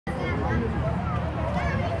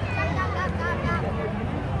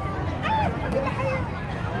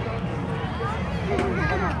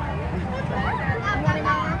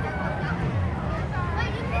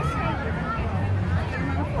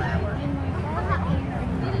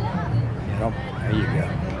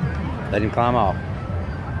Let him climb off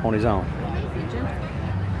on his own.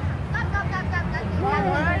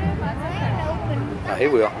 Oh, he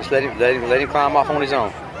will. Just let him climb off on his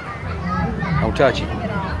own. Don't touch him.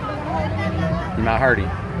 You might hurt him.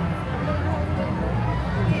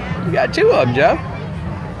 You got 2 of them, Joe.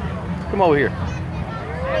 Come over here.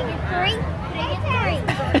 Can I get 3? Can I get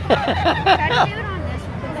 3? Try to do it on this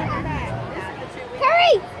one.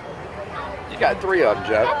 3! You got 3 of them,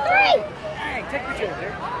 Joe. 3! Hey, take your chair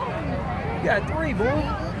there. You got 3, boy.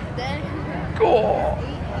 Cool.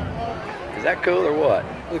 Is that cool or what?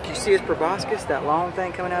 Look, you see his proboscis, that long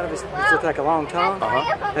thing coming out of his, it looks like a long tongue?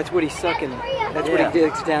 Uh-huh. That's what he's sucking, that's what he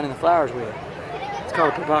digs down in the flowers with. It's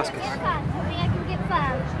called a proboscis. I can get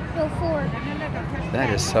 5. Go 4. That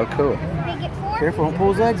is so cool. Can I get 4? Careful, don't pull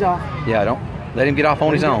his legs off. Yeah, don't let him get off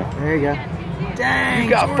on his own. There you go. Dang, You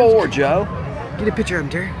got 4, Joe. Get a picture of him,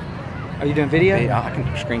 Terry. Are you doing video? Yeah, I can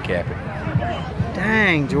screen cap it.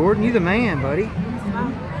 Dang, Jordan, you the man, buddy.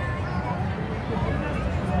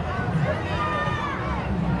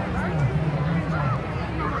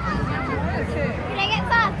 Can I get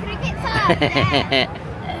 5? Can I get 5?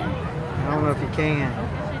 I don't know if you can.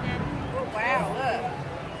 Wow, look.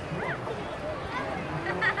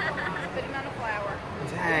 Put him on a flower.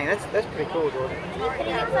 Dang, that's pretty cool, Jordan. Can I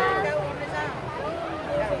get 5?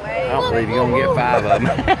 I don't believe you're gonna get 5 of them.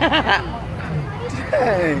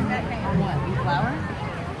 Dang.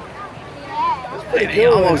 He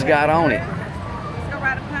almost got on it. Let's go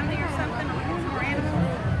ride a pony or something. Or some more animals.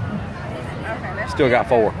 Okay, that's Still got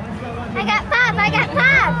 4. I got 5. I got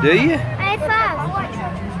 5. Do you? I had 5.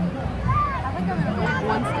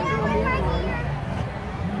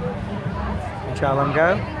 You try to let him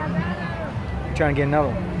go? You're trying to get another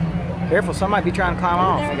one. Careful, some might be trying to climb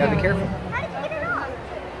off. You gotta be careful. How did you get it off?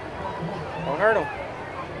 Don't hurt him.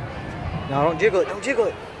 No, don't jiggle it. Don't jiggle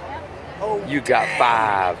it. Oh, You got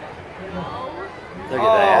 5. Look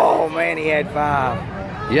at that. oh man, he had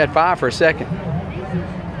 5. You had 5 for a second.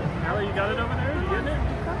 Allie, you got it over there? You getting it?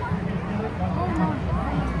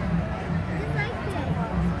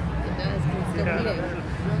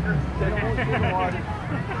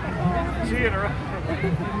 She in her.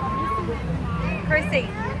 Chrissy.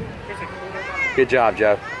 Good job,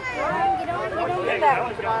 Joe. Get on. Look at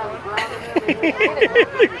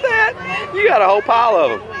that. You got a whole pile of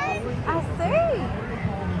them. I see.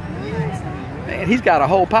 Man, he's got a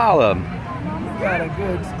whole pile of them. You got a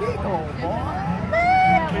good stick, old boy.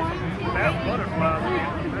 That butterfly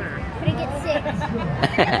there. Can I get 6?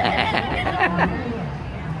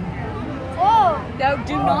 Whoa. No,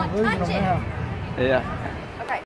 do not Losing touch them it. now. Yeah.